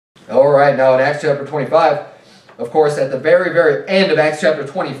All right, now in Acts chapter 25, of course, at the very, very end of Acts chapter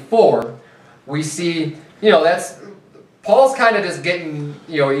 24, we see, that's, Paul's kind of just getting,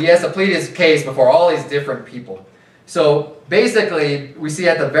 he has to plead his case before all these different people. So basically, we see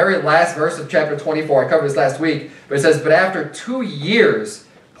at the very last verse of chapter 24, I covered this last week, but it says, but after 2 years,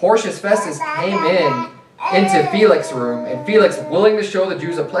 Porcius Festus came into Felix's room, and Felix, willing to show the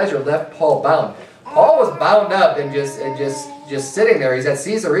Jews a pleasure, left Paul bound. Paul was bound up and just sitting there. He's at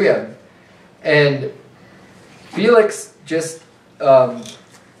Caesarea, and Felix just,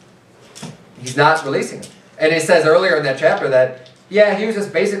 he's not releasing him. And it says earlier in that chapter that, yeah, he was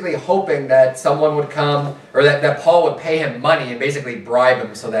just basically hoping that someone would come, or that Paul would pay him money and basically bribe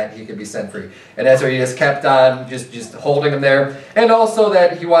him so that he could be set free. And that's why he just kept on just holding him there. And also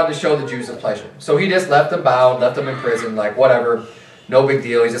that he wanted to show the Jews a pleasure. So he just left him bound, left him in prison, like whatever, no big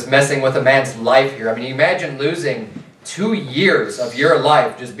deal. He's just messing with a man's life here. I mean, imagine losing 2 years of your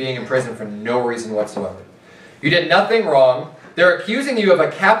life just being in prison for no reason whatsoever. You did nothing wrong. They're accusing you of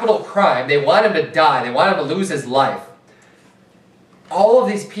a capital crime. They want him to die. They want him to lose his life. All of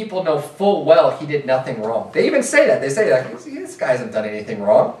these people know full well he did nothing wrong. They even say that. They say, like, this guy hasn't done anything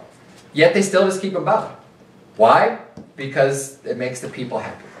wrong. Yet they still just keep him bound. Why? Because it makes the people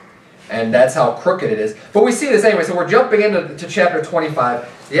happy. And that's how crooked it is. But we see this anyway. So we're jumping into chapter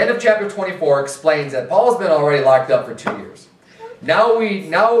 25. The end of chapter 24 explains that Paul's been already locked up for 2 years. Now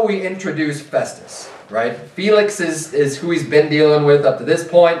we introduce Festus, right? Felix is who he's been dealing with up to this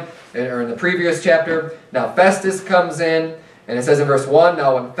point, or in the previous chapter. Now Festus comes in. And it says in verse 1,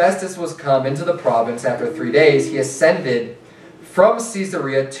 now when Festus was come into the province after 3 days, he ascended from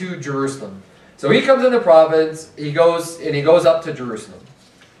Caesarea to Jerusalem. So he comes in the province, he goes up to Jerusalem.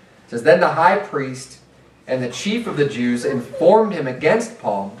 It says, then the high priest and the chief of the Jews informed him against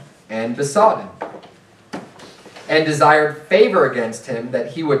Paul and besought him, and desired favor against him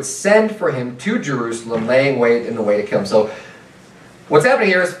that he would send for him to Jerusalem, laying wait in the way to kill him. So what's happening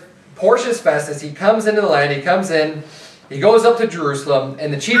here is Porcius Festus, he comes into the land, he comes in, he goes up to Jerusalem,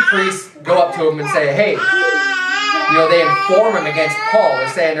 and the chief priests go up to him and say, hey, they inform him against Paul. They're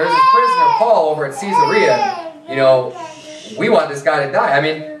saying, there's this prisoner Paul over at Caesarea, we want this guy to die. I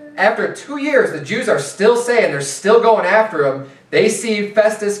mean, after 2 years, the Jews are still saying, they're still going after him. They see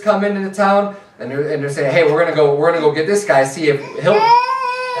Festus come into the town, and they're saying, hey, we're gonna go get this guy, see if he'll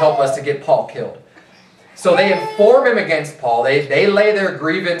help us to get Paul killed. So they inform him against Paul. They lay their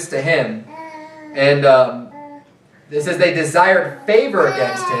grievance to him, and it says they desired favor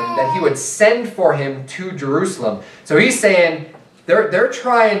against him that he would send for him to Jerusalem. So he's saying, they're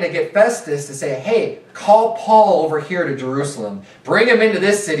trying to get Festus to say, hey, call Paul over here to Jerusalem. Bring him into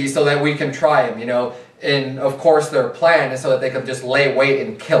this city so that we can try him, And of course their plan is so that they could just lay wait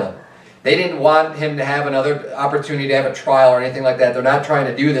and kill him. They didn't want him to have another opportunity to have a trial or anything like that. They're not trying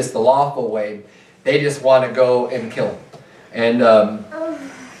to do this the lawful way. They just want to go and kill him. And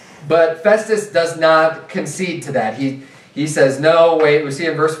but Festus does not concede to that. He says, no, wait. We see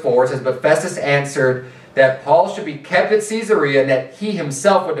in verse 4, it says, but Festus answered that Paul should be kept at Caesarea and that he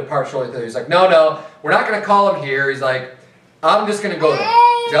himself would depart shortly thither. He's like, no, we're not going to call him here. He's like, I'm just going to go there.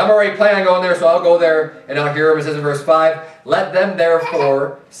 He's like, I'm already planning on going there, so I'll go there and I'll hear him. It says in verse 5, let them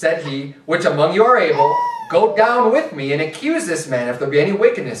therefore, said he, which among you are able, go down with me and accuse this man if there be any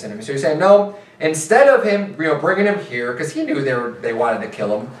wickedness in him. So he's saying, no, instead of him bringing him here, because he knew they wanted to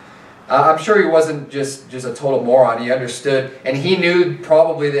kill him, I'm sure he wasn't just a total moron. He understood, and he knew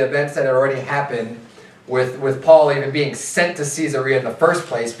probably the events that had already happened with Paul even being sent to Caesarea in the first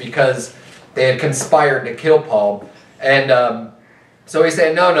place because they had conspired to kill Paul. And so he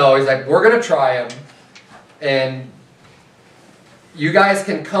said, no. He's like, we're going to try him, and you guys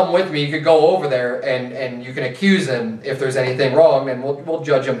can come with me. You could go over there, and you can accuse him if there's anything wrong, and we'll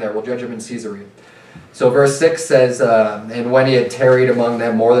judge him there. We'll judge him in Caesarea. So verse 6 says, and when he had tarried among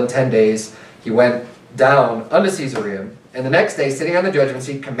them more than 10 days, he went down unto Caesarea. And the next day, sitting on the judgment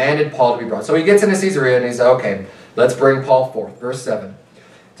seat, commanded Paul to be brought. So he gets into Caesarea, and he said, okay, let's bring Paul forth. Verse 7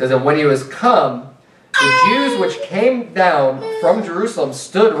 says, and when he was come, the Jews which came down from Jerusalem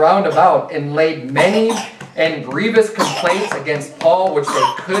stood round about and laid many and grievous complaints against Paul, which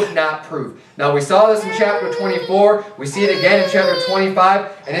they could not prove. Now, we saw this in chapter 24. We see it again in chapter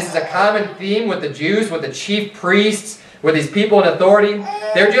 25. And this is a common theme with the Jews, with the chief priests, with these people in authority.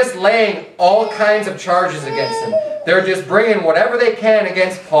 They're just laying all kinds of charges against him. They're just bringing whatever they can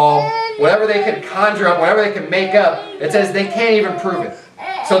against Paul, whatever they can conjure up, whatever they can make up. It says they can't even prove it.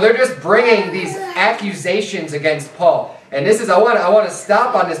 So they're just bringing these accusations against Paul. And this is, I want to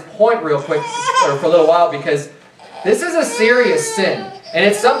stop on this point real quick, or for a little while, because this is a serious sin. And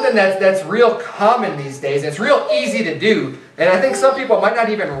it's something that's real common these days. It's real easy to do. And I think some people might not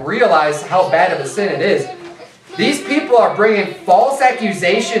even realize how bad of a sin it is. These people are bringing false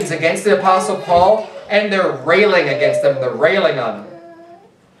accusations against the Apostle Paul, and they're railing against them. They're railing on them.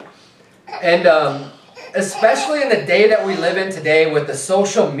 And especially in the day that we live in today with the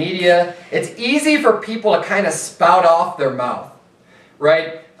social media, it's easy for people to kind of spout off their mouth,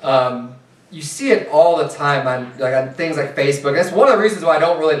 right? You see it all the time on things like Facebook. That's one of the reasons why I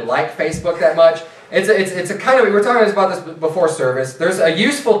don't really like Facebook that much. It's a kind of, we were talking about this before service. There's a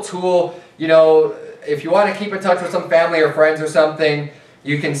useful tool, you know, if you want to keep in touch with some family or friends or something,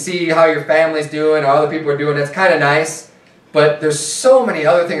 you can see how your family's doing or other people are doing. It's kind of nice. But there's so many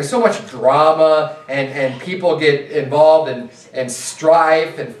other things, so much drama, and people get involved in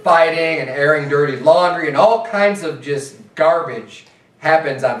strife and fighting and airing dirty laundry, and all kinds of just garbage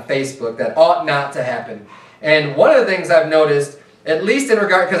happens on Facebook that ought not to happen. And one of the things I've noticed, at least in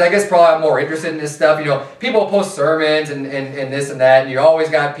regard, because I guess probably I'm more interested in this stuff, you know, people post sermons and this and that, and you always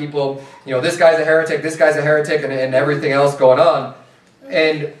got people, you know, this guy's a heretic, and everything else going on.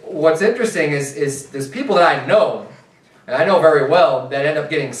 And what's interesting is there's people that I know, and I know very well, that end up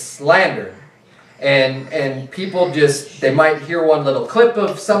getting slandered. And people just, they might hear one little clip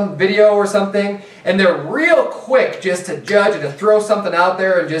of some video or something, and they're real quick just to judge and to throw something out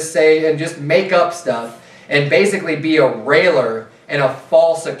there and just say, and just make up stuff, and basically be a railer and a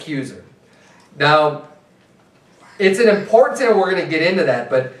false accuser. Now, it's an important thing, and we're going to get into that,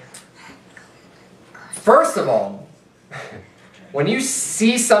 but first of all, when you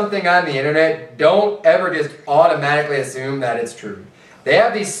see something on the internet, don't ever just automatically assume that it's true. They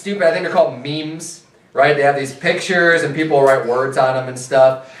have these stupid, I think they're called memes, right? They have these pictures and people write words on them and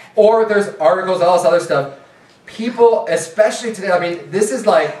stuff. Or there's articles, all this other stuff. People, especially today, I mean, this is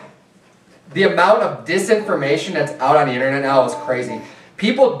like, the amount of disinformation that's out on the internet now is crazy.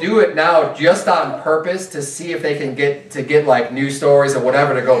 People do it now just on purpose to see if they can get like news stories or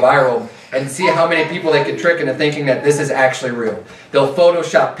whatever to go viral, and see how many people they can trick into thinking that this is actually real. They'll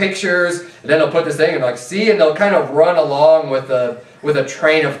Photoshop pictures, and then they'll put this thing and like, see, and they'll kind of run along with a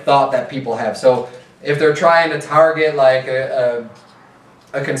train of thought that people have. So if they're trying to target like a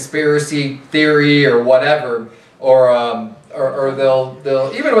conspiracy theory or whatever, or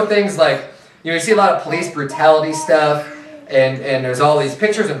they'll even with things like, you know, you see a lot of police brutality stuff, and there's all these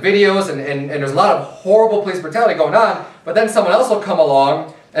pictures and videos, and there's a lot of horrible police brutality going on, but then someone else will come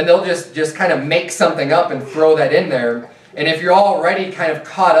along and they'll just kind of make something up and throw that in there. And if you're already kind of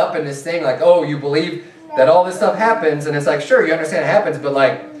caught up in this thing, like, oh, you believe that all this stuff happens, and it's like, sure, you understand it happens, but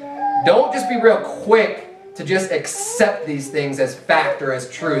like, don't just be real quick to just accept these things as fact or as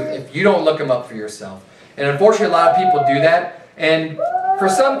truth if you don't look them up for yourself. And unfortunately, a lot of people do that. And for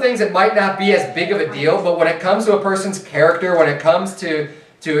some things, it might not be as big of a deal, but when it comes to a person's character, when it comes to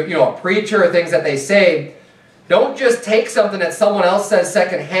you know, a preacher or things that they say, don't just take something that someone else says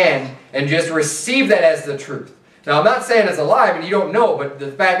secondhand and just receive that as the truth. Now, I'm not saying it's a lie, and you don't know, but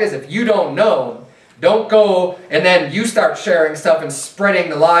the fact is, if you don't know, don't go and then you start sharing stuff and spreading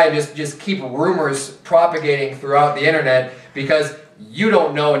the lie and just keep rumors propagating throughout the internet because you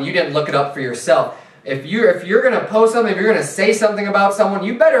don't know and you didn't look it up for yourself. If you're going to post something, if you're going to say something about someone,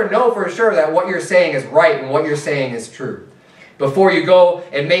 you better know for sure that what you're saying is right and what you're saying is true. Before you go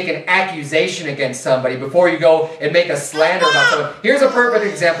and make an accusation against somebody, before you go and make a slander about someone. Here's a perfect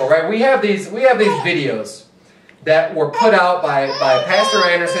example, right? We have these videos that were put out by Pastor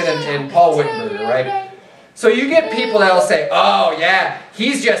Anderson and Paul Wittenberger, right? So you get people that will say, oh yeah,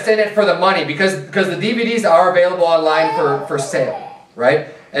 he's just in it for the money because the DVDs are available online for sale, right?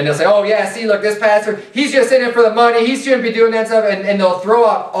 And they'll say, oh yeah, see, look, this pastor, he's just in it for the money, he shouldn't be doing that stuff, and they'll throw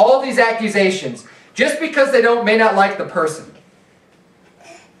out all these accusations just because they may not like the person.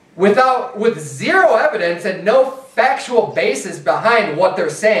 With zero evidence and no factual basis behind what they're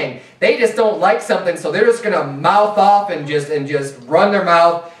saying. They just don't like something, so they're just going to mouth off and just run their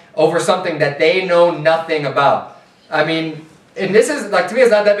mouth over something that they know nothing about. I mean, and this is, like, to me,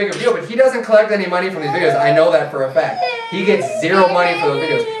 it's not that big of a deal, but he doesn't collect any money from these videos. I know that for a fact. He gets zero money for those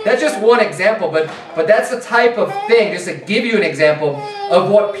videos. That's just one example, but that's the type of thing, just to give you an example of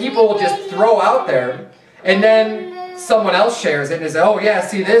what people will just throw out there, and then someone else shares it and says, oh yeah,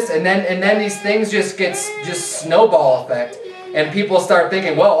 see this, and then these things just snowball effect, and people start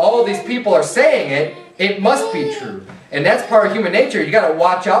thinking, well, all of these people are saying it must be true. And that's part of human nature. You got to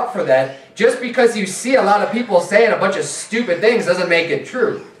watch out for that. Just because you see a lot of people saying a bunch of stupid things doesn't make it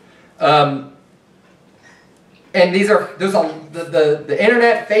true. And the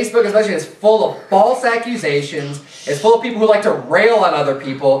internet, Facebook especially, is full of false accusations. It's full of people who like to rail on other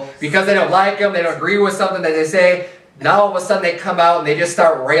people because they don't like them, they don't agree with something that they say. Now all of a sudden they come out and they just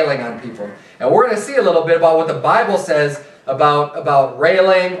start railing on people. And we're going to see a little bit about what the Bible says about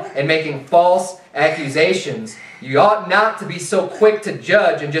railing and making false accusations. You ought not to be so quick to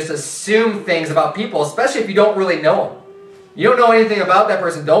judge and just assume things about people, especially if you don't really know them. You don't know anything about that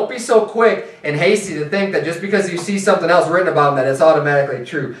person. Don't be so quick and hasty to think that just because you see something else written about them that it's automatically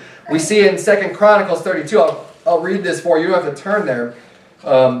true. We see in 2 Chronicles 32, I'll read this for you. You don't have to turn there.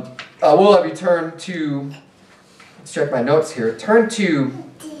 I will have you turn to, let's check my notes here. Turn to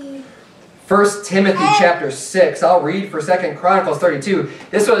 1 Timothy chapter 6. I'll read for 2 Chronicles 32.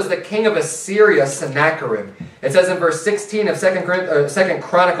 This was the king of Assyria, Sennacherib. It says in verse 16 of 2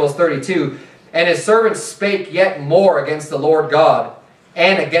 Chronicles 32, "And his servant spake yet more against the Lord God,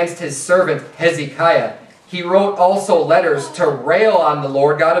 and against his servant Hezekiah. He wrote also letters to rail on the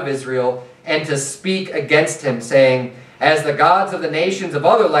Lord God of Israel, and to speak against him, saying, As the gods of the nations of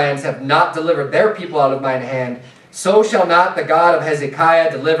other lands have not delivered their people out of mine hand, so shall not the God of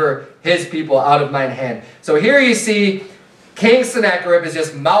Hezekiah deliver his people out of mine hand." So here you see King Sennacherib is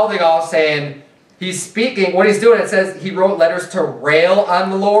just mouthing off, saying, he's speaking, what he's doing, it says he wrote letters to rail on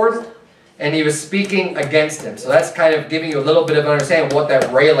the Lord, and he was speaking against him. So that's kind of giving you a little bit of understanding of what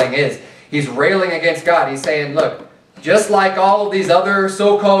that railing is. He's railing against God. He's saying, look, just like all of these other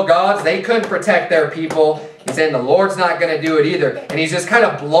so-called gods, they couldn't protect their people. He's saying the Lord's not going to do it either. And he's just kind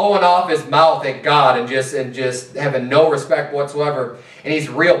of blowing off his mouth at God and just having no respect whatsoever. And he's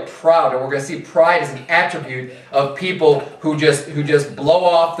real proud. And we're going to see pride as an attribute of people who just blow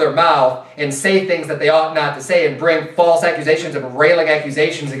off their mouth and say things that they ought not to say and bring false accusations and railing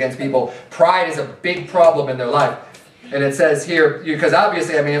accusations against people. Pride is a big problem in their life. And it says here, because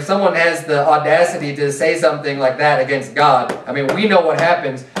obviously, I mean, if someone has the audacity to say something like that against God, I mean, we know what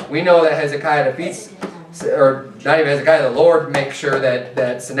happens. We know that Hezekiah defeats, or not even Hezekiah, the Lord makes sure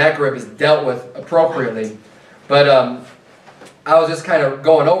that Sennacherib is dealt with appropriately. But I was just kind of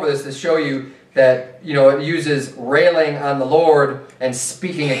going over this to show you that, you know, it uses railing on the Lord and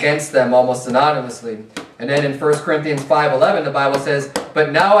speaking against them almost synonymously. And then in 1 Corinthians 5:11, the Bible says,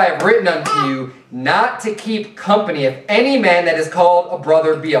 "But now I have written unto you not to keep company if any man that is called a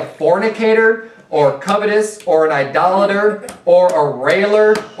brother be a fornicator, or covetous, or an idolater, or a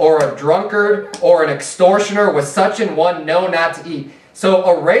railer, or a drunkard, or an extortioner, with such an one know not to eat." So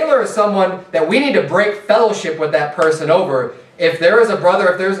a railer is someone that we need to break fellowship with that person over. If there is a brother,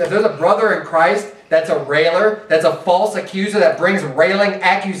 if there's a brother in Christ that's a railer, that's a false accuser that brings railing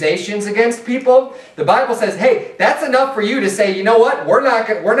accusations against people, the Bible says, hey, that's enough for you to say, you know what, we're not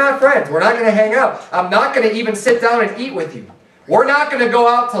friends, we're not going to hang out, I'm not going to even sit down and eat with you. We're not going to go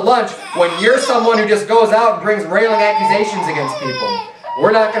out to lunch when you're someone who just goes out and brings railing accusations against people.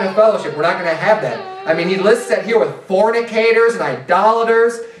 We're not going to fellowship, we're not going to have that. I mean, he lists that here with fornicators and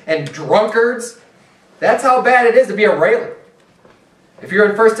idolaters and drunkards. That's how bad it is to be a railer. If you're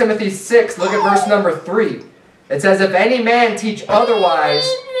in 1 Timothy 6, look at verse number 3. It says, "If any man teach otherwise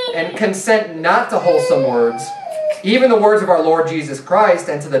and consent not to wholesome words, even the words of our Lord Jesus Christ,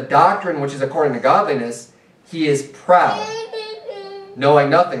 and to the doctrine which is according to godliness, he is proud, knowing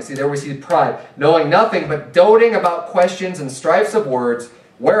nothing." See, there we see pride. "Knowing nothing, but doting about questions and strifes of words,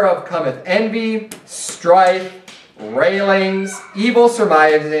 whereof cometh envy, strife, railings, evil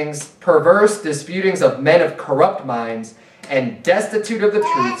surmisings, perverse disputings of men of corrupt minds, and destitute of the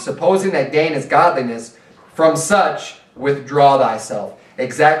truth, supposing that gain is godliness. From such withdraw thyself."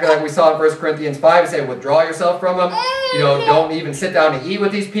 Exactly like we saw in 1 Corinthians 5, it said, withdraw yourself from them. You know, don't even sit down to eat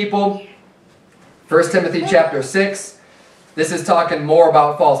with these people. 1 Timothy chapter 6, this is talking more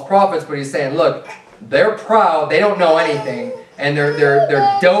about false prophets, but he's saying, look, they're proud, they don't know anything, and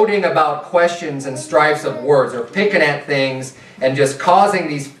they're doting about questions and strifes of words. They're picking at things and just causing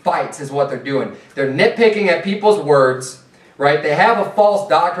these fights is what they're doing. They're nitpicking at people's words, right? They have a false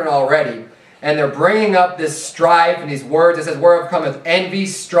doctrine already, and they're bringing up this strife and these words. It says, "Whereof cometh envy,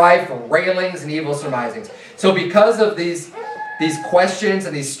 strife, railings, and evil surmisings." So because of these questions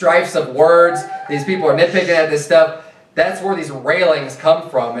and these strifes of words, these people are nitpicking at this stuff, that's where these railings come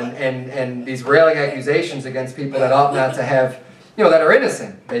from, and these railing accusations against people that ought not to have, you know, that are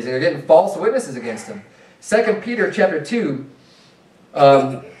innocent. Basically, they're getting false witnesses against them. 2 Peter chapter 2,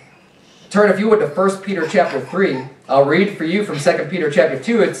 turn, if you would, to 1 Peter chapter 3. I'll read for you from 2 Peter chapter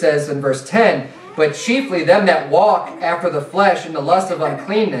 2. It says in verse 10, "But chiefly them that walk after the flesh in the lust of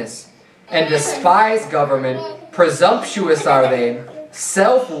uncleanness, and despise government, presumptuous are they,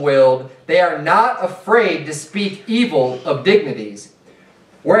 self-willed, they are not afraid to speak evil of dignities.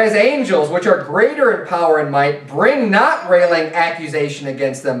 Whereas angels, which are greater in power and might, bring not railing accusation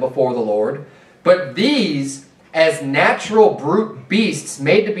against them before the Lord, but these, as natural brute beasts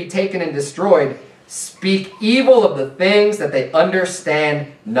made to be taken and destroyed, speak evil of the things that they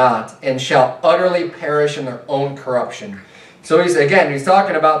understand not, and shall utterly perish in their own corruption. So he's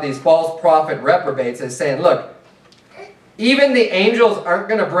talking about these false prophet reprobates as saying, look, even the angels aren't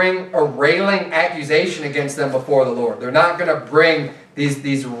going to bring a railing accusation against them before the Lord. They're not going to bring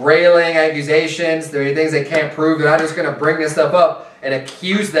these railing accusations. There are things they can't prove. They're not just going to bring this stuff up and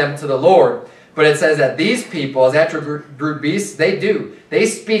accuse them to the Lord. But it says that these people, as attribute beasts, they do. They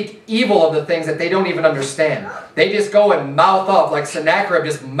speak evil of the things that they don't even understand. They just go and mouth off, like Sennacherib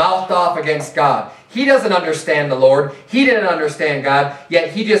just mouthed off against God. He doesn't understand the Lord. He didn't understand God,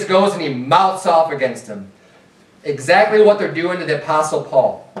 yet he just goes and he mouths off against him. Exactly what they're doing to the Apostle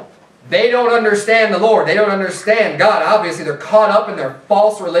Paul. They don't understand the Lord. They don't understand God. Obviously, they're caught up in their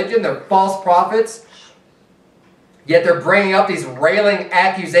false religion, their false prophets. Yet they're bringing up these railing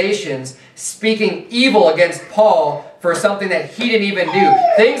accusations, speaking evil against Paul for something that he didn't even do.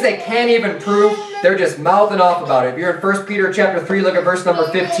 Things they can't even prove, they're just mouthing off about it. If you're in 1 Peter chapter 3, look at verse number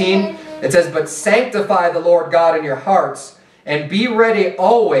 15. It says, "But sanctify the Lord God in your hearts, and be ready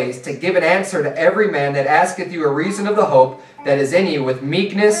always to give an answer to every man that asketh you a reason of the hope that is in you with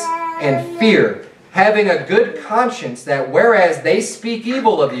meekness and fear, having a good conscience, that whereas they speak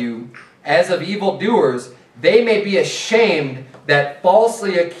evil of you, as of evildoers, they may be ashamed that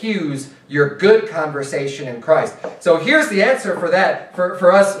falsely accuse your good conversation in Christ." So here's the answer for that,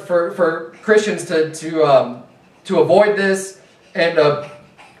 for us, for Christians to avoid this, and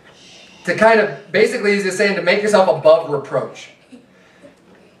to kind of, basically he's just saying to make yourself above reproach.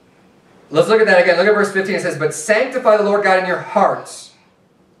 Let's look at that again. Look at verse 15. It says, "But sanctify the Lord God in your hearts,"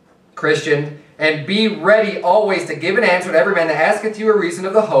 Christian, "and be ready always to give an answer to every man that asketh you a reason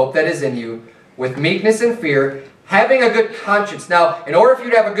of the hope that is in you, with meekness and fear, having a good conscience." Now, in order for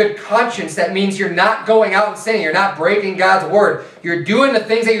you to have a good conscience, that means you're not going out and sinning. You're not breaking God's word. You're doing the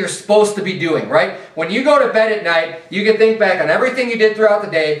things that you're supposed to be doing, right? When you go to bed at night, you can think back on everything you did throughout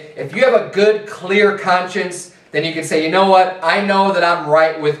the day. If you have a good, clear conscience, then you can say, you know what? I know that I'm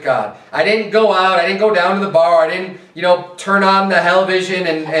right with God. I didn't go out. I didn't go down to the bar. I didn't, turn on the television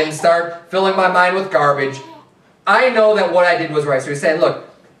and start filling my mind with garbage. I know that what I did was right. So he's saying, look,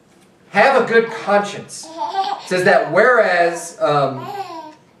 have a good conscience. It says that whereas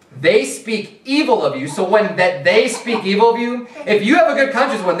they speak evil of you, so when that they speak evil of you, if you have a good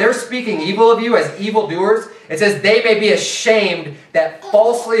conscience, when they're speaking evil of you as evildoers, it says they may be ashamed that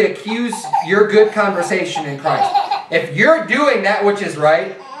falsely accuse your good conversation in Christ. If you're doing that which is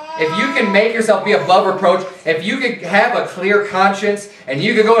right, if you can make yourself be above reproach, if you can have a clear conscience, and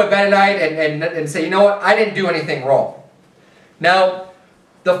you can go to bed at night and say, you know what, I didn't do anything wrong. Now,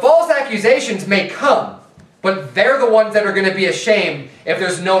 the false accusations may come, but they're the ones that are going to be ashamed if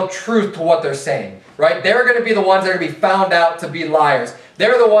there's no truth to what they're saying, right? They're going to be the ones that are going to be found out to be liars.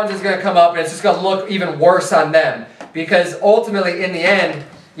 They're the ones that's going to come up, and it's just going to look even worse on them, because ultimately, in the end,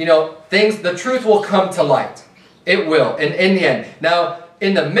 the truth will come to light. It will, in the end. Now,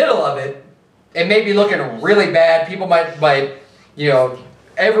 in the middle of it, it may be looking really bad. People might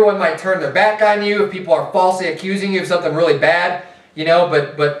everyone might turn their back on you if people are falsely accusing you of something really bad.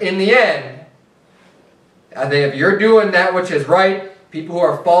 But in the end, I think if you're doing that which is right, people who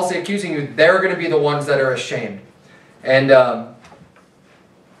are falsely accusing you, they're going to be the ones that are ashamed. And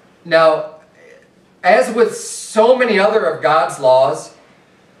now, as with so many other of God's laws,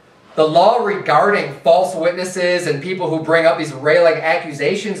 the law regarding false witnesses and people who bring up these railing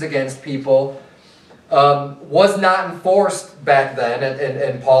accusations against people was not enforced back then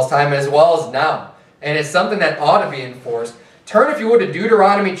in Paul's time, as well as now. And it's something that ought to be enforced. Turn, if you would, to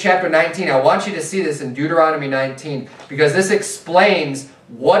Deuteronomy chapter 19. I want you to see this in Deuteronomy 19, because this explains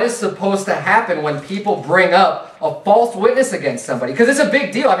what is supposed to happen when people bring up a false witness against somebody. Because it's a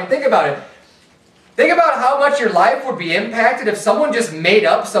big deal. I mean, think about it. Think about how much your life would be impacted if someone just made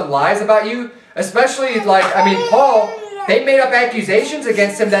up some lies about you. Especially, Paul, they made up accusations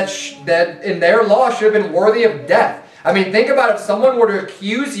against him that in their law should have been worthy of death. I mean, think about if someone were to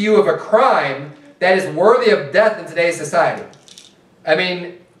accuse you of a crime that is worthy of death in today's society. I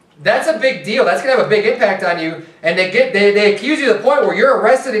mean, that's a big deal. That's going to have a big impact on you. And they accuse you to the point where you're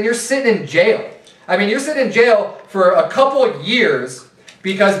arrested and you're sitting in jail. I mean, you're sitting in jail for a couple of years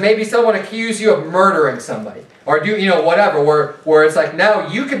because maybe someone accused you of murdering somebody. Or whatever, where it's like now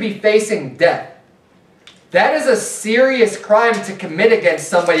you could be facing death. That is a serious crime to commit against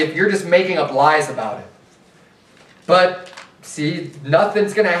somebody if you're just making up lies about it. But see,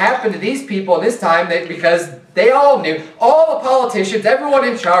 nothing's going to happen to these people in this time because they all knew, all the politicians, everyone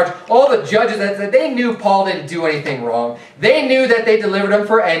in charge, all the judges, that they knew Paul didn't do anything wrong. They knew that they delivered him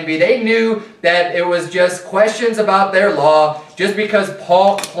for envy. They knew that it was just questions about their law, just because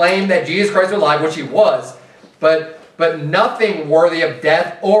Paul claimed that Jesus Christ was alive, which he was. But nothing worthy of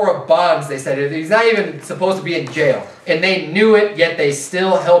death or of bonds, they said. He's not even supposed to be in jail. And they knew it, yet they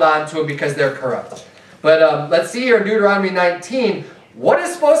still held on to him because they're corrupt. But let's see here in Deuteronomy 19, what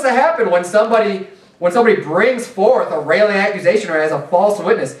is supposed to happen when somebody brings forth a railing accusation or as a false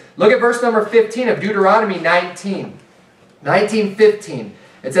witness? Look at verse number 15 of Deuteronomy 19. 19:15.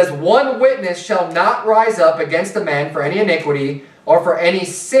 It says, one witness shall not rise up against a man for any iniquity or for any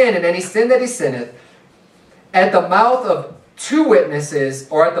sin, and any sin that he sinneth. At the mouth of two witnesses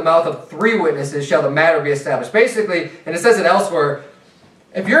or at the mouth of three witnesses shall the matter be established. Basically, and it says it elsewhere,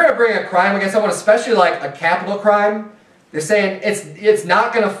 if you're going to bring a crime against someone, especially like a capital crime, they're saying it's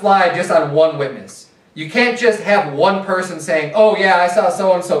not going to fly just on one witness. You can't just have one person saying, oh yeah, I saw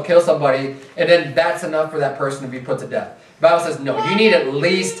so-and-so kill somebody, and then that's enough for that person to be put to death. The Bible says no, you need at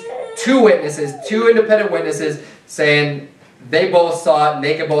least two witnesses, two independent witnesses saying they both saw it and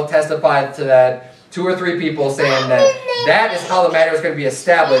they can both testify to that. 2 or 3 people saying that is how the matter is going to be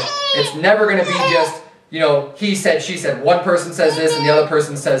established. It's never going to be just, you know, he said, she said. One person says this and the other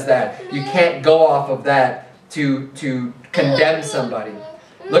person says that. You can't go off of that to condemn somebody.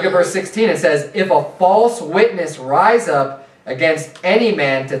 Look at verse 16. It says, if a false witness rise up against any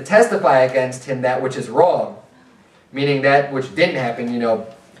man to testify against him that which is wrong, meaning that which didn't happen, you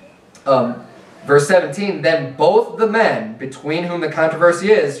know. Verse 17, then both the men between whom the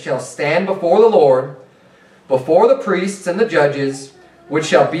controversy is shall stand before the Lord, before the priests and the judges, which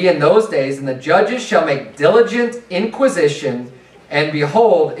shall be in those days, and the judges shall make diligent inquisition, and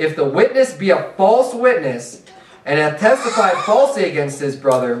behold, if the witness be a false witness, and hath testified falsely against his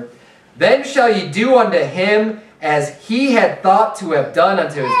brother, then shall ye do unto him as he had thought to have done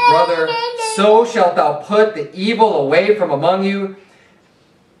unto his brother, so shalt thou put the evil away from among you.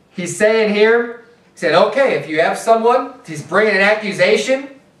 He's saying here, okay, if you have someone, he's bringing an accusation,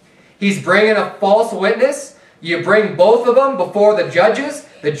 he's bringing a false witness, you bring both of them before the judges.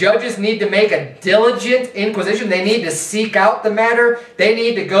 The judges need to make a diligent inquisition. They need to seek out the matter. They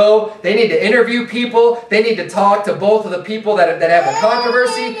need to go, they need to interview people. They need to talk to both of the people that have the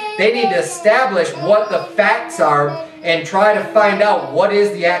controversy. They need to establish what the facts are and try to find out what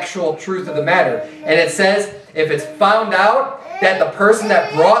is the actual truth of the matter. And it says, if it's found out that the person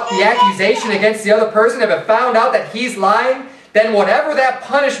that brought the accusation against the other person, if it found out that he's lying, then whatever that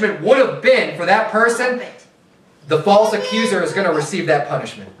punishment would have been for that person, the false accuser is going to receive that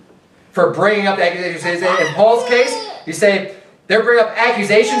punishment for bringing up the accusation. In Paul's case, you say, they're bringing up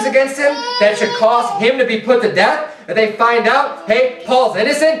accusations against him that should cause him to be put to death. If they find out, hey, Paul's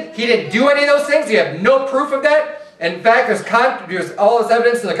innocent, he didn't do any of those things, you have no proof of that. In fact, there's all this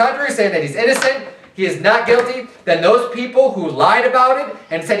evidence to the contrary saying that he's innocent, he is not guilty, then those people who lied about it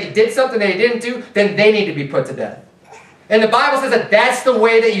and said he did something that he didn't do, then they need to be put to death. And the Bible says that that's the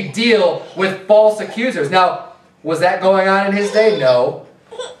way that you deal with false accusers. Now, was that going on in his day? No.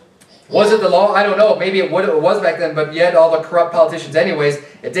 Was it the law? I don't know. Maybe it was back then, but yet all the corrupt politicians anyways,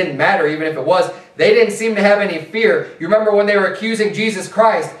 it didn't matter even if it was. They didn't seem to have any fear. You remember when they were accusing Jesus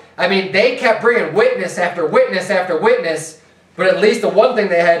Christ? I mean, they kept bringing witness after witness after witness, but at least the one thing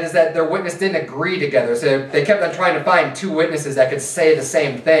they had is that their witness didn't agree together. So they kept on trying to find two witnesses that could say the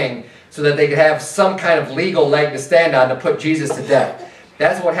same thing so that they could have some kind of legal leg to stand on to put Jesus to death.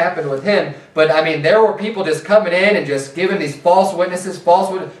 That's what happened with him. But I mean, there were people just coming in and just giving these false witnesses,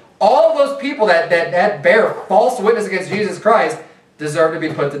 all of those people that bear false witness against Jesus Christ deserve to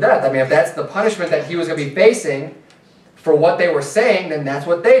be put to death. I mean, if that's the punishment that he was going to be facing for what they were saying, then that's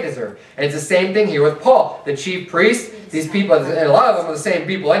what they deserve. And it's the same thing here with Paul. The chief priests, these people, and a lot of them were the same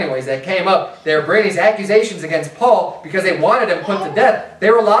people anyways, that came up. They were bringing these accusations against Paul because they wanted him put to death.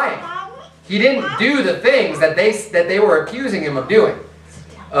 They were lying. He didn't do the things that they were accusing him of doing.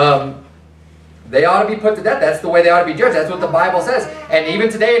 They ought to be put to death. That's the way they ought to be judged. That's what the Bible says. And even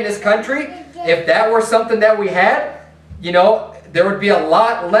today in this country, if that were something that we had, you know, there would be a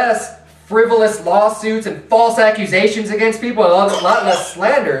lot less frivolous lawsuits and false accusations against people, and a lot less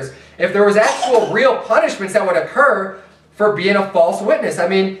slanders, if there was actual real punishments that would occur for being a false witness. I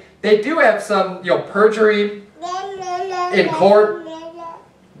mean, they do have some, you know, perjury in court,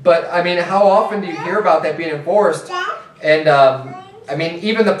 but I mean, how often do you hear about that being enforced? And I mean,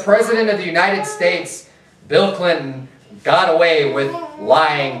 even the President of the United States, Bill Clinton, got away with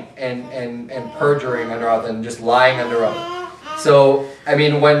lying and perjuring under oath and just lying under oath. So, I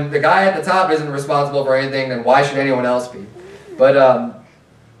mean, when the guy at the top isn't responsible for anything, then why should anyone else be? But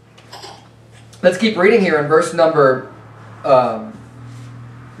Let's keep reading here in verse number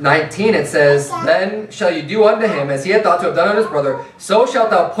 19. It says, "Then shall you do unto him as he had thought to have done unto his brother, so shalt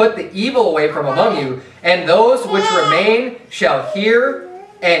thou put the evil away from among you, and those which remain shall hear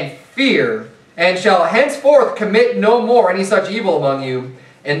and fear, and shall henceforth commit no more any such evil among you.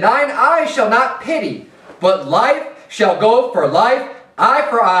 And thine eye shall not pity, but life shall go for life, eye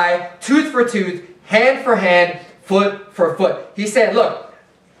for eye, tooth for tooth, hand for hand, foot for foot." He said, look,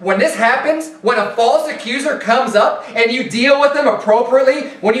 when this happens, when a false accuser comes up and you deal with them appropriately,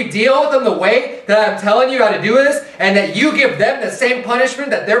 when you deal with them the way that I'm telling you how to do this, and that you give them the same punishment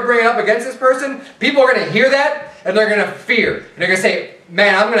that they're bringing up against this person, people are going to hear that and they're going to fear. And they're going to say,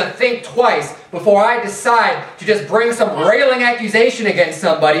 man, I'm going to think twice before I decide to just bring some railing accusation against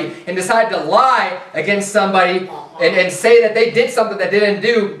somebody and decide to lie against somebody and say that they did something that they didn't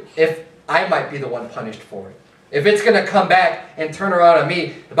do if I might be the one punished for it. If it's going to come back and turn around on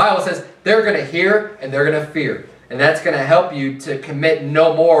me, the Bible says they're going to hear and they're going to fear. And that's going to help you to commit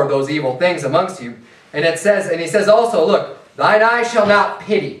no more of those evil things amongst you. And it says, and he says also, look, thine eye shall not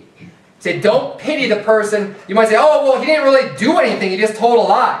pity. Say, don't pity the person. You might say, oh, well, he didn't really do anything. He just told a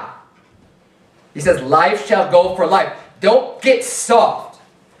lie. He says, life shall go for life. Don't get soft.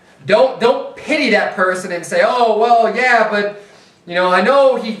 Don't pity that person and say, oh, well, yeah, but you know, I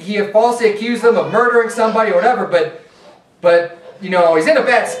know he falsely accused them of murdering somebody or whatever, but you know, he's in a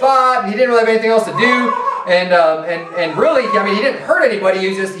bad spot and he didn't really have anything else to do, and really, I mean, he didn't hurt anybody.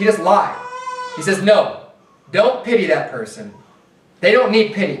 He just lied. He says, no, don't pity that person. They don't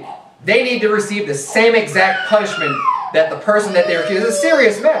need pity. They need to receive the same exact punishment that the person that they're accusing. It's a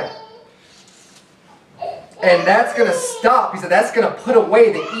serious matter. And that's going to stop. He said that's going to put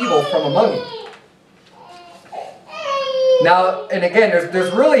away the evil from among you. Now, and again,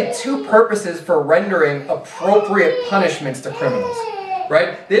 there's really two purposes for rendering appropriate punishments to criminals,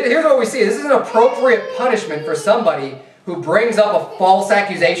 right? Here's what we see. This is an appropriate punishment for somebody who brings up a false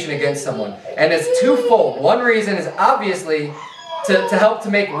accusation against someone. And it's twofold. One reason is obviously to help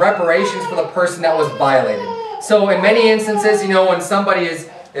to make reparations for the person that was violated. So in many instances, you know, when somebody is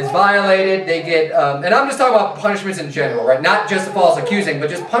violated, they get, and I'm just talking about punishments in general, right? Not just the false accusing,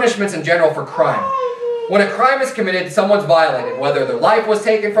 but just punishments in general for crime. When a crime is committed, someone's violated, whether their life was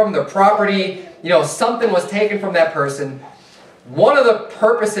taken from them, their property, you know, something was taken from that person. One of the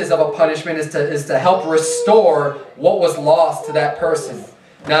purposes of a punishment is to help restore what was lost to that person.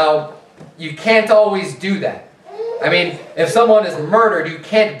 Now, you can't always do that. I mean, if someone is murdered, you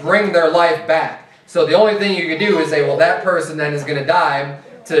can't bring their life back. So the only thing you can do is say, well, that person then is going to die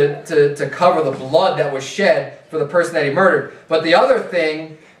to cover the blood that was shed for the person that he murdered. But the other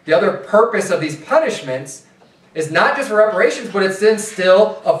thing, the other purpose of these punishments is not just for reparations, but it's to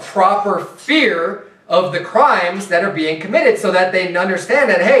instill a proper fear of the crimes that are being committed so that they understand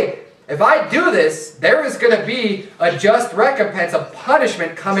that, hey, if I do this, there is going to be a just recompense, a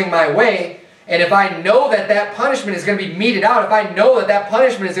punishment coming my way. And if I know that that punishment is going to be meted out, if I know that that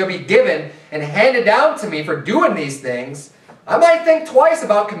punishment is going to be given and handed down to me for doing these things, I might think twice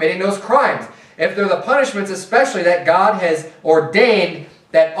about committing those crimes. If they're the punishments especially that God has ordained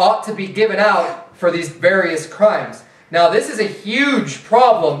that ought to be given out for these various crimes. Now, this is a huge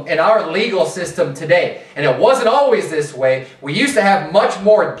problem in our legal system today. And it wasn't always this way. We used to have much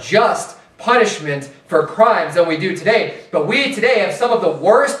more just punishment for crimes than we do today. But we today have some of the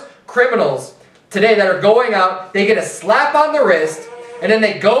worst criminals today that are going out. They get a slap on the wrist, and then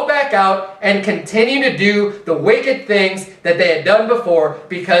they go back out and continue to do the wicked things that they had done before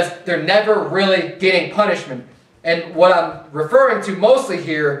because they're never really getting punishment. And what I'm referring to mostly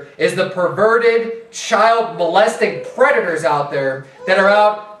here is the perverted, child molesting predators out there that are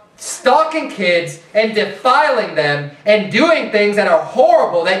out stalking kids and defiling them and doing things that are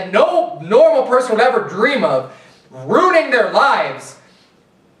horrible that no normal person would ever dream of, ruining their lives.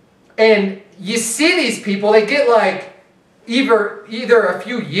 And you see these people, they get like either a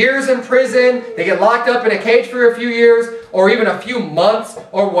few years in prison, they get locked up in a cage for a few years, or even a few months,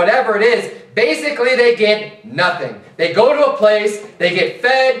 or whatever it is. Basically, they get nothing. They go to a place, they get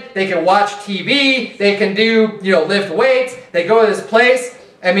fed, they can watch TV, they can do, lift weights. They go to this place.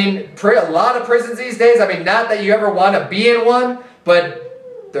 I mean, a lot of prisons these days, I mean, not that you ever want to be in one,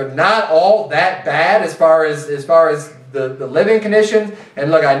 but they're not all that bad as far as the living conditions.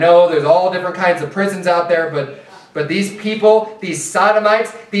 And look, I know there's all different kinds of prisons out there, but these people, these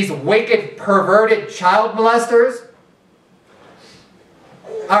sodomites, these wicked, perverted child molesters,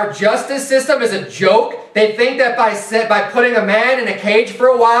 our justice system is a joke They think that by putting a man in a cage for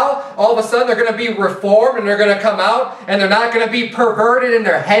a while, all of a sudden they're going to be reformed and they're going to come out and they're not going to be perverted in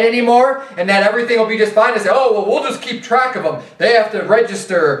their head anymore, and that everything will be just fine. They say, oh, well, we'll just keep track of them. They have to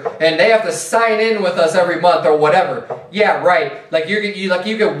register and they have to sign in with us every month or whatever. Yeah, right. Like you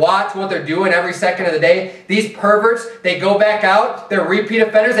can watch what they're doing every second of the day. These perverts, they go back out. They're repeat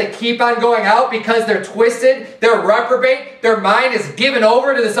offenders. They keep on going out because they're twisted. They're reprobate. Their mind is given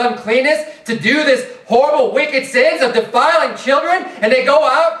over to this uncleanness, to do this horrible, wicked sins of defiling children, and they go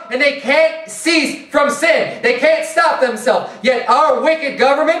out and they can't cease from sin. They can't stop themselves. Yet our wicked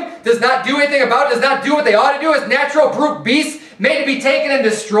government does not do anything about it, does not do what they ought to do as natural brute beasts made to be taken and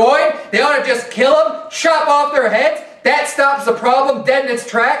destroyed. They ought to just kill them, chop off their heads. That stops the problem dead in its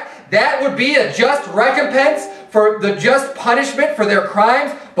track. That would be a just recompense for the just punishment for their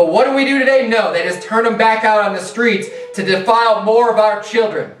crimes. But what do we do today? No, they just turn them back out on the streets to defile more of our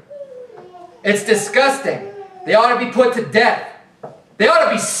children. It's disgusting. They ought to be put to death. They ought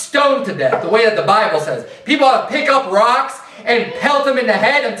to be stoned to death, the way that the Bible says. People ought to pick up rocks and pelt them in the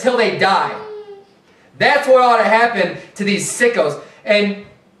head until they die. That's what ought to happen to these sickos. And,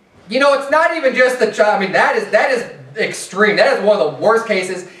 you know, it's not even just the child. I mean, that is extreme. That is one of the worst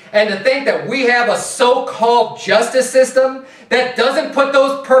cases. And to think that we have a so-called justice system that doesn't put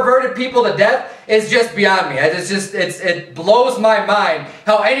those perverted people to death is just beyond me. It blows my mind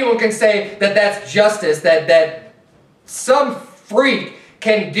how anyone can say that that's justice, that some freak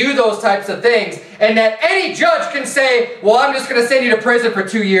can do those types of things, and that any judge can say, well, I'm just going to send you to prison for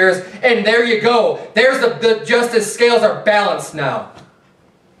 2 years, and there you go. There's the justice scales are balanced now.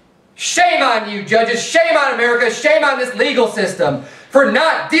 Shame on you, judges. Shame on America. Shame on this legal system for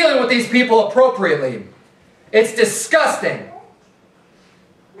not dealing with these people appropriately. It's disgusting.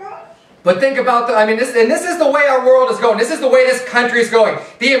 But think about this is the way our world is going. This is the way this country is going.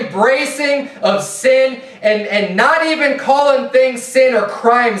 The embracing of sin and not even calling things sin or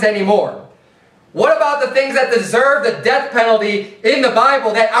crimes anymore. What about the things that deserve the death penalty in the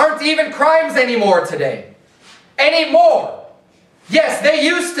Bible that aren't even crimes anymore today? Anymore. Yes, they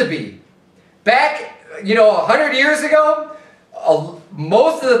used to be. Back, 100 years ago,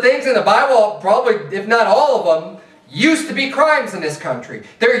 most of the things in the Bible, probably, if not all of them, used to be crimes in this country.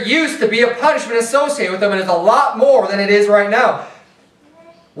 There used to be a punishment associated with them, and it's a lot more than it is right now.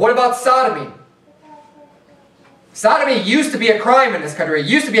 What about sodomy? Sodomy used to be a crime in this country. It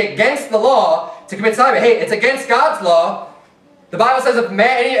used to be against the law to commit sodomy. Hey, it's against God's law. The Bible says if a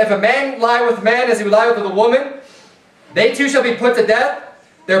man lie with a man as he would lie with a woman, they too shall be put to death.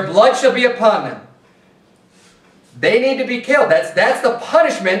 Their blood shall be upon them. They need to be killed. That's the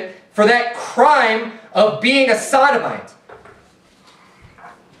punishment for that crime of being a sodomite.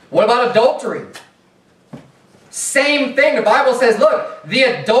 What about adultery? Same thing. The Bible says, look, the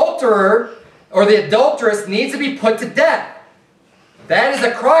adulterer or the adulteress needs to be put to death. That is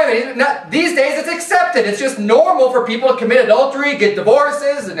a crime. These days it's accepted. It's just normal for people to commit adultery, get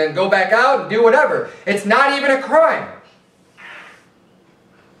divorces, and then go back out and do whatever. It's not even a crime.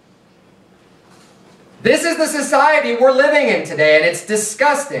 This is the society we're living in today, and it's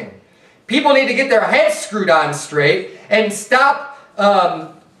disgusting. People need to get their heads screwed on straight and stop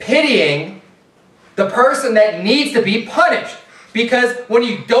pitying the person that needs to be punished. Because when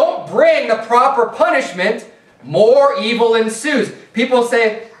you don't bring the proper punishment, more evil ensues. People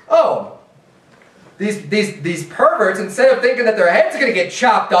say, oh, these perverts, instead of thinking that their head's going to get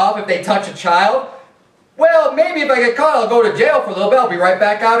chopped off if they touch a child, well, maybe if I get caught, I'll go to jail for a little bit. I'll be right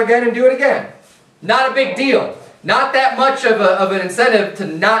back out again and do it again. Not a big deal. Not that much of an incentive to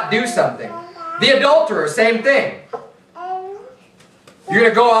not do something. The adulterer, same thing. You're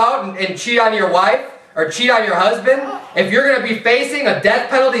going to go out and cheat on your wife or cheat on your husband. If you're going to be facing a death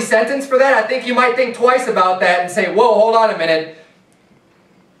penalty sentence for that, I think you might think twice about that and say, whoa, hold on a minute.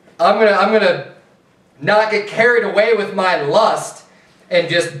 I'm going to not get carried away with my lust and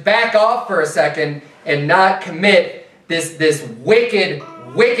just back off for a second and not commit this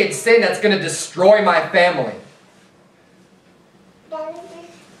wicked sin that's going to destroy my family.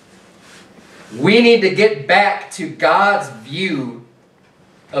 We need to get back to God's view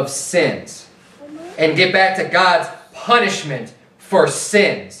of sins and get back to God's punishment for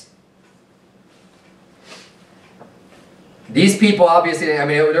sins. These people obviously,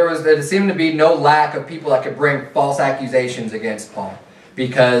 there seemed to be no lack of people that could bring false accusations against Paul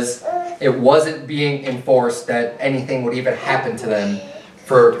because it wasn't being enforced that anything would even happen to them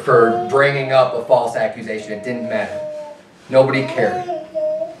for bringing up a false accusation. It didn't matter. Nobody cared.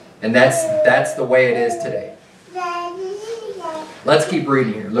 And that's the way it is today. Let's keep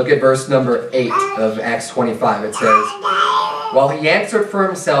reading here. Look at verse number 8 of Acts 25. It says, While he answered for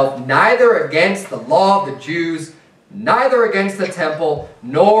himself, neither against the law of the Jews, neither against the temple,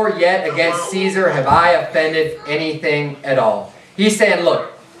 nor yet against Caesar have I offended anything at all. He's saying,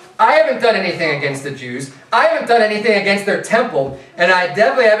 look, I haven't done anything against the Jews. I haven't done anything against their temple. And I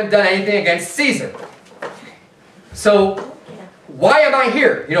definitely haven't done anything against Caesar. So why am I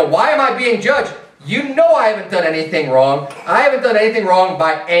here? Why am I being judged? You know I haven't done anything wrong. I haven't done anything wrong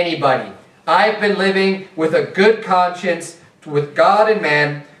by anybody. I've been living with a good conscience with God and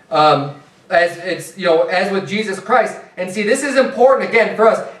man, as with Jesus Christ. And see, this is important again for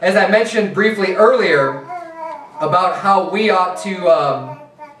us, as I mentioned briefly earlier, about how we ought to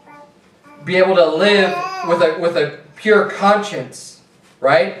be able to live with a pure conscience,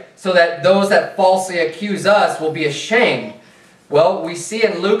 right? So that those that falsely accuse us will be ashamed. Well, we see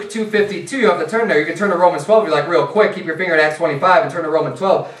in Luke 2:52, you have to turn there. You can turn to Romans 12 if you like real quick. Keep your finger in Acts 25 and turn to Romans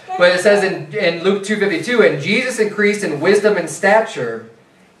 12. But it says in Luke 2:52, and Jesus increased in wisdom and stature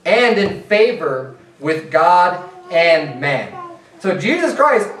and in favor with God and man. So Jesus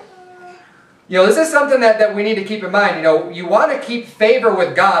Christ, this is something that we need to keep in mind. You want to keep favor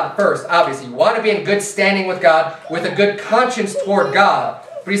with God first, obviously. You want to be in good standing with God, with a good conscience toward God.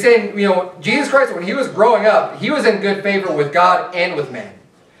 But he's saying, Jesus Christ, when he was growing up, he was in good favor with God and with man.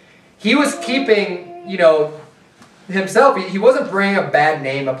 He was keeping, himself. He wasn't bringing a bad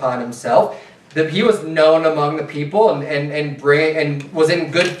name upon himself. That he was known among the people and was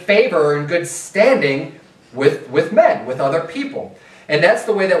in good favor and good standing with men, with other people. And that's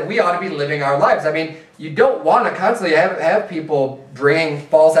the way that we ought to be living our lives. I mean, you don't want to constantly have people bringing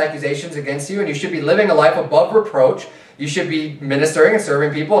false accusations against you, and you should be living a life above reproach. You should be ministering and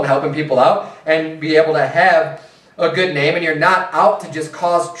serving people and helping people out and be able to have a good name, and you're not out to just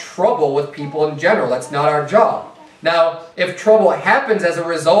cause trouble with people in general. That's not our job. Now, if trouble happens as a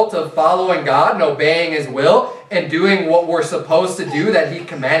result of following God and obeying His will and doing what we're supposed to do that He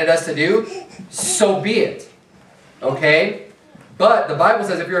commanded us to do, so be it. Okay? But the Bible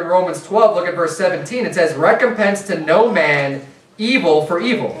says, if you're in Romans 12, look at verse 17. It says, recompense to no man evil for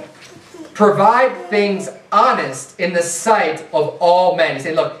evil. Provide things honest in the sight of all men. He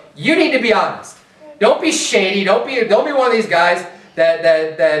said, look, you need to be honest. Don't be shady. Don't be one of these guys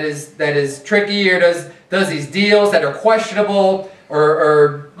that is tricky or does these deals that are questionable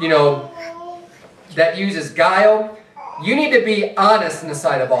or that uses guile. You need to be honest in the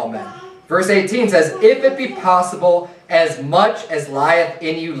sight of all men. Verse 18 says, if it be possible, as much as lieth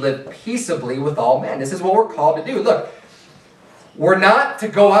in you, live peaceably with all men. This is what we're called to do. Look, we're not to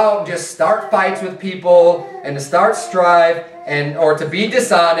go out and just start fights with people and to start strife or to be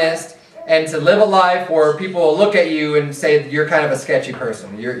dishonest and to live a life where people will look at you and say you're kind of a sketchy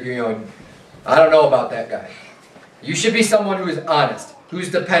person. I don't know about that guy. You should be someone who is honest,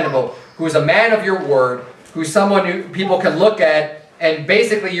 who's dependable, who's a man of your word, who's someone who people can look at, and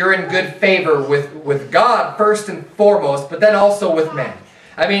basically you're in good favor with God first and foremost, but then also with men.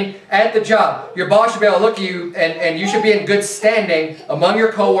 I mean, at the job, your boss should be able to look at you and you should be in good standing among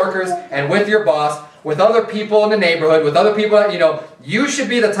your coworkers and with your boss, with other people in the neighborhood, with other people that, you should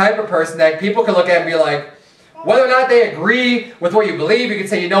be the type of person that people can look at and be like, whether or not they agree with what you believe, you can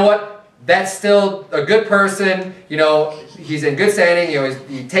say, you know what? That's still a good person. He's in good standing.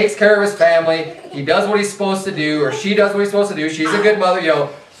 He takes care of his family. He does what he's supposed to do, or she does what he's supposed to do. She's a good mother.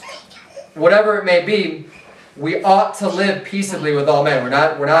 Whatever it may be, we ought to live peaceably with all men.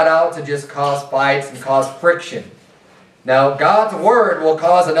 We're not out to just cause fights and cause friction. Now, God's word will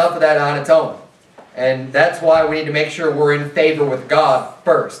cause enough of that on its own. And that's why we need to make sure we're in favor with God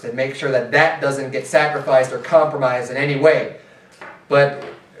first and make sure that doesn't get sacrificed or compromised in any way. But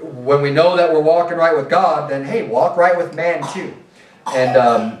when we know that we're walking right with God, then hey, walk right with man too.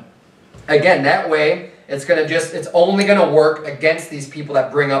 And again, that way it's only going to work against these people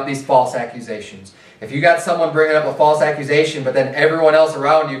that bring up these false accusations. If you got someone bringing up a false accusation, but then everyone else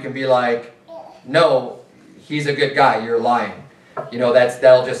around you can be like, no, he's a good guy, you're lying.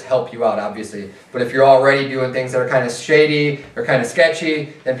 That'll just help you out, obviously. But if you're already doing things that are kind of shady or kind of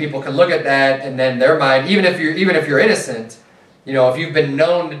sketchy, then people can look at that and then their mind, even if you're innocent, if you've been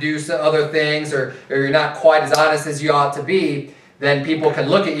known to do some other things or you're not quite as honest as you ought to be, then people can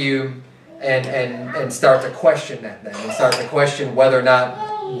look at you and start to question that then. And start to question whether or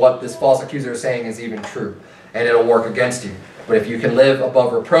not what this false accuser is saying is even true. And it'll work against you. But if you can live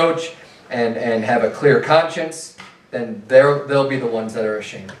above reproach and have a clear conscience, then they'll be the ones that are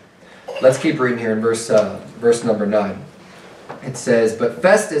ashamed. Let's keep reading here in verse number 9. It says, but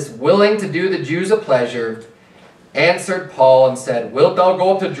Festus, willing to do the Jews a pleasure, answered Paul and said, wilt thou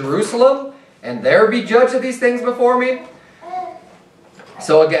go up to Jerusalem and there be judged of these things before me?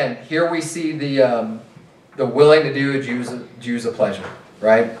 So again, here we see the the willing to do Jews a pleasure,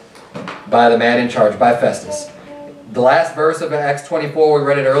 right? By the man in charge, by Festus. The last verse of Acts 24, we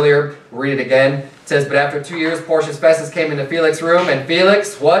read it earlier, we'll read it again. It says, but after 2 years, Porcius Festus came into Felix's room, and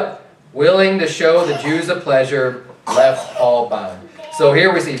Felix, what? Willing to show the Jews a pleasure, left Paul bound. So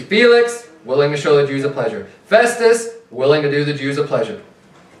here we see Felix, willing to show the Jews a pleasure. Festus, willing to do the Jews a pleasure.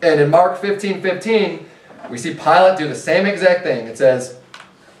 And in Mark 15:15, we see Pilate do the same exact thing. It says,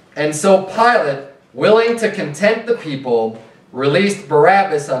 and so Pilate, willing to content the people, released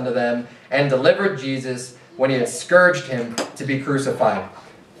Barabbas unto them, and delivered Jesus when he had scourged him to be crucified.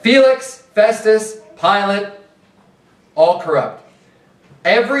 Felix, Festus, Pilate, all corrupt.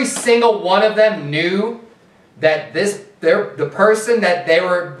 Every single one of them knew that the person that they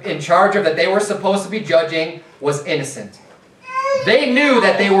were in charge of, that they were supposed to be judging, was innocent. They knew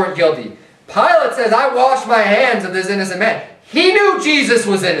that they weren't guilty. Pilate says, I wash my hands of this innocent man. He knew Jesus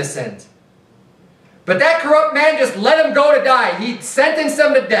was innocent. But that corrupt man just let him go to die. He sentenced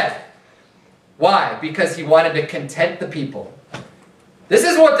him to death. Why? Because he wanted to content the people. This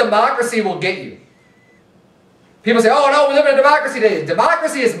is what democracy will get you. People say, oh no, we live in a democracy today.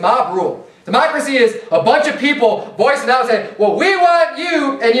 Democracy is mob rule. Democracy is a bunch of people voicing out and saying, well, we want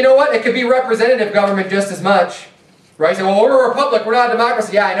you. And you know what? It could be representative government just as much. Right? Say, well, we're a republic. We're not a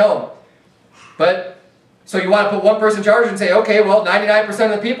democracy. Yeah, I know. But, so you want to put one person in charge and say, okay, well, 99%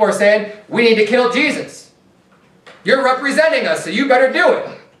 of the people are saying, we need to kill Jesus. You're representing us, so you better do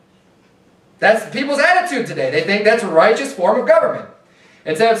it. That's people's attitude today. They think that's a righteous form of government.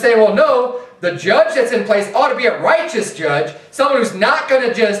 Instead of saying, well, no, the judge that's in place ought to be a righteous judge, someone who's not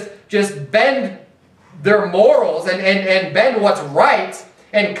going to just bend their morals and bend what's right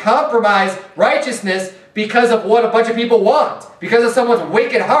and compromise righteousness because of what a bunch of people want. Because of someone's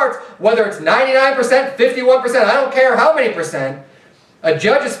wicked heart, whether it's 99%, 51%, I don't care how many percent, a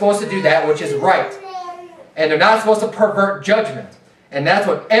judge is supposed to do that which is right. And they're not supposed to pervert judgment. And that's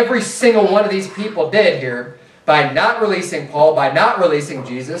what every single one of these people did here by not releasing Paul, by not releasing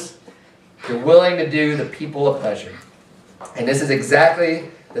Jesus. They're willing to do the people a pleasure. And this is exactly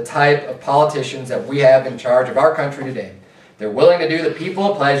the type of politicians that we have in charge of our country today. They're willing to do the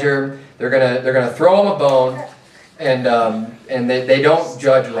people a pleasure. They're gonna throw them a bone, and they don't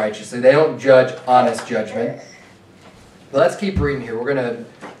judge righteously. They don't judge honest judgment. But let's keep reading here. We're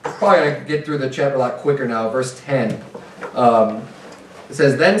probably gonna get through the chapter a lot quicker now. Verse 10. It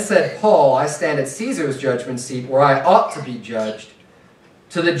says, then said Paul, I stand at Caesar's judgment seat, where I ought to be judged.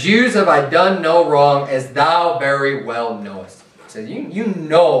 To the Jews have I done no wrong, as thou very well knowest. He says, you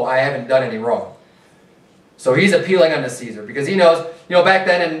know I haven't done any wrong. So he's appealing unto Caesar, because he knows, back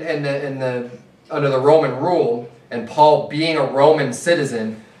then under the Roman rule, and Paul being a Roman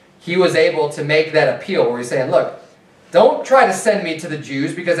citizen, he was able to make that appeal, where he's saying, look, don't try to send me to the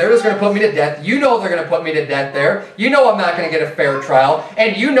Jews, because they're just going to put me to death. You know they're going to put me to death there. You know I'm not going to get a fair trial.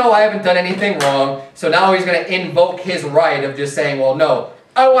 And you know I haven't done anything wrong. So now he's going to invoke his right of just saying, well, no,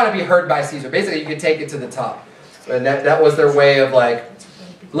 I want to be heard by Caesar. Basically, you can take it to the top. And that was their way of, like,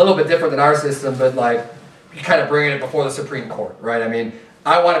 a little bit different than our system, but, like, you kind of bringing it before the Supreme Court, right? I mean,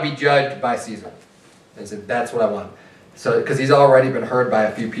 I want to be judged by Caesar. And so that's what I want. So, because he's already been heard by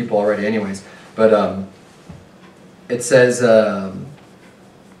a few people already anyways. But, it says,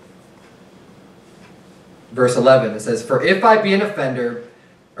 verse 11, it says, for if I be an offender,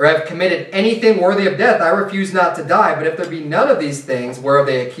 or have committed anything worthy of death, I refuse not to die. But if there be none of these things whereof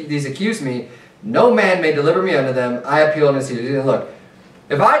these accuse me, no man may deliver me unto them. I appeal unto Caesar. Look,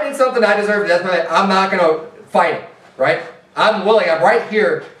 if I did something I deserve death, I'm not going to fight it, right? I'm willing, I'm right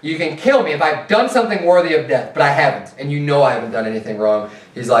here. You can kill me if I've done something worthy of death, but I haven't. And you know I haven't done anything wrong.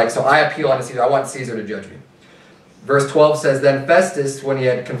 He's like, so I appeal unto Caesar. I want Caesar to judge me. Verse 12 says, then Festus, when he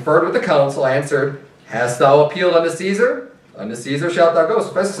had conferred with the council, answered, hast thou appealed unto Caesar? Unto Caesar shalt thou go. So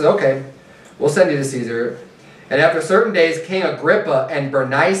Festus said, okay, we'll send you to Caesar. And after certain days, King Agrippa and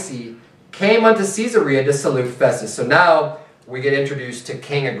Bernice came unto Caesarea to salute Festus. So now we get introduced to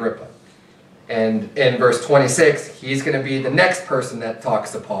King Agrippa. And in verse 26, he's going to be the next person that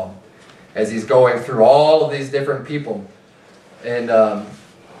talks to Paul as he's going through all of these different people. And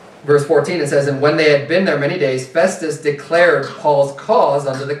verse 14, it says, and when they had been there many days, Festus declared Paul's cause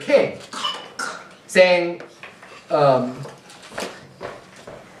unto the king, saying,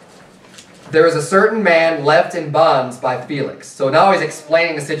 there is a certain man left in bonds by Felix. So now he's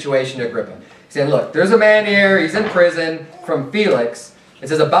explaining the situation to Agrippa. He's saying, look, there's a man here, he's in prison from Felix. It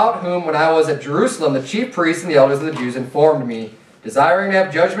says, about whom when I was at Jerusalem, the chief priests and the elders of the Jews informed me, desiring to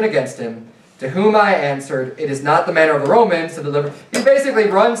have judgment against him, to whom I answered, it is not the manner of the Romans to deliver. He basically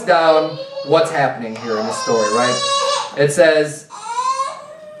runs down what's happening here in the story, right? It says,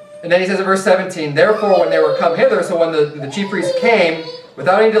 And then he says in verse 17, therefore when they were come hither, so when the chief priests came,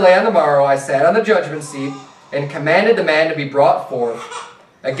 without any delay on the morrow, I sat on the judgment seat, and commanded the man to be brought forth,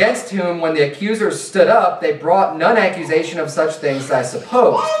 against whom when the accusers stood up, they brought none accusation of such things as I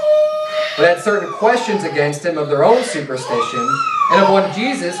supposed, but had certain questions against him of their own superstition, and of one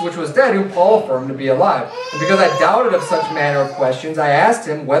Jesus, which was dead, whom Paul affirmed to be alive. And because I doubted of such manner of questions, I asked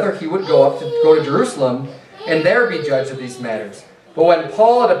him whether he would go to Jerusalem, and there be judged of these matters. But when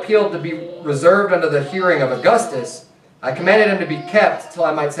Paul had appealed to be reserved unto the hearing of Augustus, I commanded him to be kept till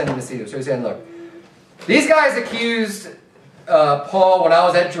I might send him to Caesar. So he's saying, look, these guys accused Paul when I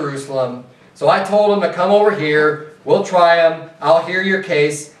was at Jerusalem, so I told him to come over here, we'll try him, I'll hear your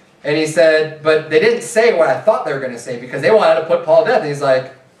case. And he said, but they didn't say what I thought they were going to say, because they wanted to put Paul to death. And he's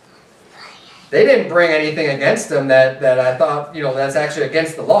like, they didn't bring anything against him that I thought, that's actually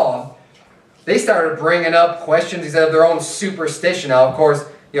against the law. They started bringing up questions, he said, of their own superstition. Now, of course,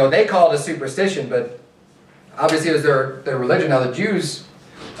 they call it a superstition, but obviously it was their religion. Now, the Jews,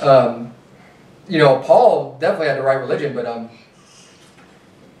 Paul definitely had the right religion, but in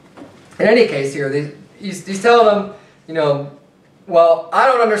any case here, he's telling them, well, I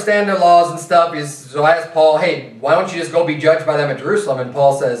don't understand their laws and stuff. So I asked Paul, hey, why don't you just go be judged by them at Jerusalem? And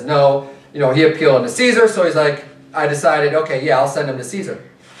Paul says, no. He appealed to Caesar. So he's like, I decided, okay, yeah, I'll send him to Caesar.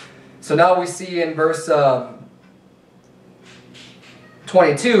 So now we see in verse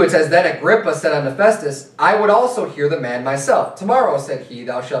 22, it says, then Agrippa said unto Festus, I would also hear the man myself. Tomorrow, said he,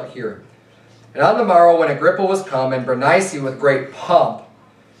 thou shalt hear him. And on the morrow, when Agrippa was come, and Bernice with great pomp,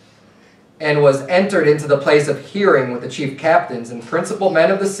 and was entered into the place of hearing with the chief captains and principal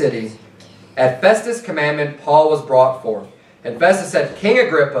men of the city, at Festus' commandment Paul was brought forth. And Festus said, King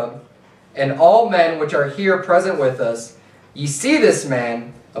Agrippa, and all men which are here present with us, ye see this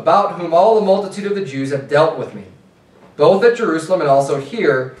man, about whom all the multitude of the Jews have dealt with me, both at Jerusalem and also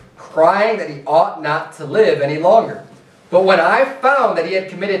here, crying that he ought not to live any longer. But when I found that he had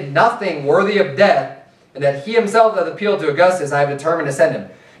committed nothing worthy of death, and that he himself had appealed to Augustus, I have determined to send him.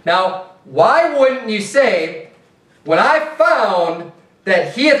 Now, why wouldn't you say, when I found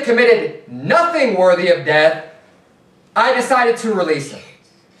that he had committed nothing worthy of death, I decided to release him?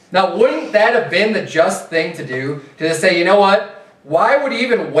 Now, wouldn't that have been the just thing to do? To just say, you know what? Why would he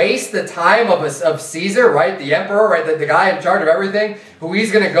even waste the time of Caesar, right? The emperor, right? The guy in charge of everything, who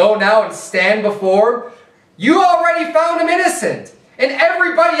he's going to go now and stand before? You already found him innocent. And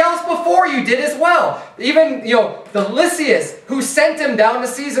everybody else before you did as well. Even, the Lysias, who sent him down to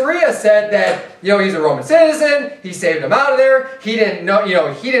Caesarea, said that, he's a Roman citizen. He saved him out of there. He didn't know,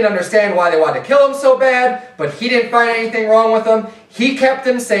 he didn't understand why they wanted to kill him so bad, but he didn't find anything wrong with him. He kept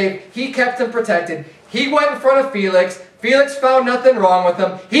him safe. He kept him protected. He went in front of Felix. Felix found nothing wrong with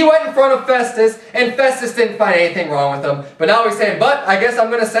him. He went in front of Festus, and Festus didn't find anything wrong with him. But now he's saying, but I guess I'm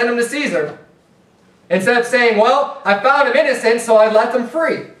going to send him to Caesar. Instead of saying, well, I found him innocent, so I let them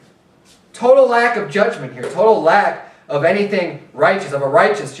free. Total lack of judgment here. Total lack of anything righteous, of a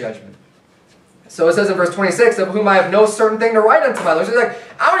righteous judgment. So it says in verse 26, of whom I have no certain thing to write unto my Lord. So he's like,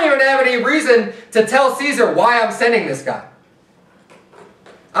 I don't even have any reason to tell Caesar why I'm sending this guy.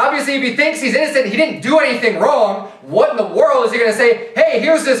 Obviously, if he thinks he's innocent, he didn't do anything wrong, what in the world is he going to say, hey,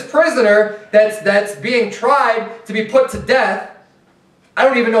 here's this prisoner that's being tried to be put to death. I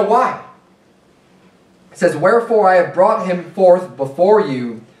don't even know why. It says, wherefore I have brought him forth before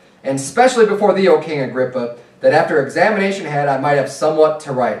you, and especially before thee, O King Agrippa, that after examination had I might have somewhat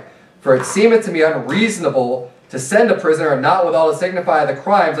to write. For it seemeth to me unreasonable to send a prisoner, and not withal to signify the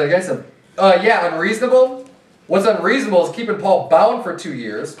crimes against him. Yeah, unreasonable? What's unreasonable is keeping Paul bound for 2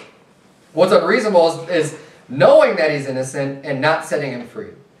 years. What's unreasonable is knowing that he's innocent and not setting him free.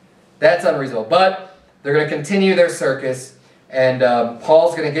 That's unreasonable. But they're going to continue their circus, and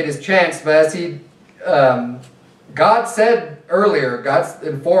Paul's going to get his chance, but as he... God said earlier, God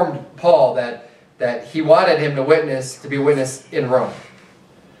informed Paul that he wanted him to be witness in Rome.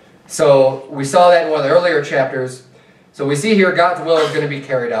 So we saw that in one of the earlier chapters. So we see here God's will is going to be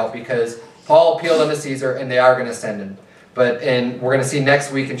carried out because Paul appealed unto Caesar and they are going to send him. But we're going to see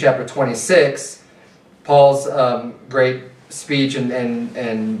next week in chapter 26, Paul's great speech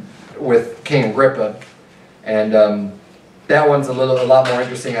and with King Agrippa. And that one's a lot more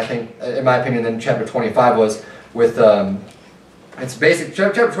interesting, I think, in my opinion, than chapter 25 was with, it's basic,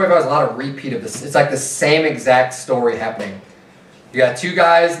 chapter 25 is a lot of repeat of this. It's like the same exact story happening. You got two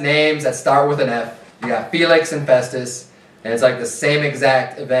guys' names that start with an F. You got Felix and Festus, and it's like the same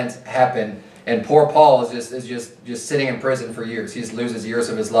exact events happen. And poor Paul is just sitting in prison for years. He just loses years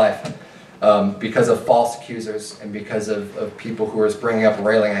of his life because of false accusers and because of people who are bringing up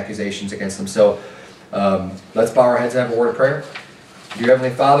railing accusations against him. So let's bow our heads and have a word of prayer. Dear Heavenly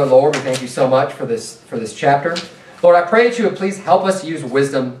Father, Lord, we thank you so much for this chapter. Lord, I pray that you would please help us use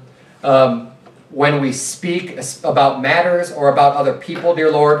wisdom when we speak about matters or about other people,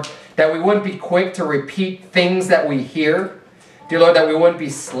 dear Lord, that we wouldn't be quick to repeat things that we hear. Dear Lord, that we wouldn't be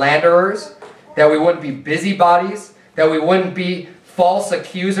slanderers, that we wouldn't be busybodies, that we wouldn't be false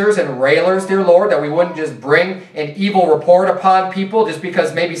accusers and railers, dear Lord, that we wouldn't just bring an evil report upon people just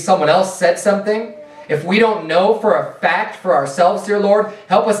because maybe someone else said something. If we don't know for a fact for ourselves, dear Lord,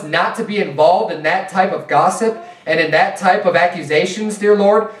 help us not to be involved in that type of gossip and in that type of accusations, dear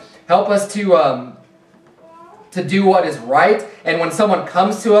Lord. Help us to do what is right. And when someone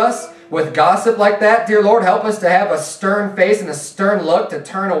comes to us with gossip like that, dear Lord, help us to have a stern face and a stern look to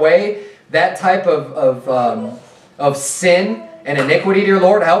turn away that type of sin and iniquity, dear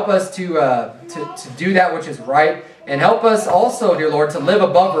Lord. Help us to do that which is right. And help us also, dear Lord, to live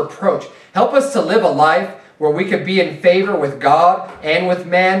above reproach. Help us to live a life where we could be in favor with God and with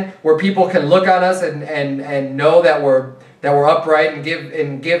man, where people can look on us and know that we're upright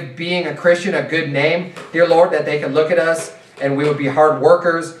and give being a Christian a good name, dear Lord, that they can look at us and we would be hard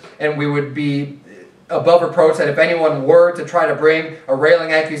workers and we would be above reproach, that if anyone were to try to bring a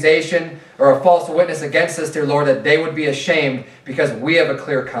railing accusation or a false witness against us, dear Lord, that they would be ashamed because we have a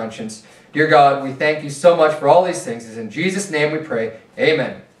clear conscience. Dear God, we thank you so much for all these things. It's in Jesus' name we pray.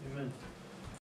 Amen.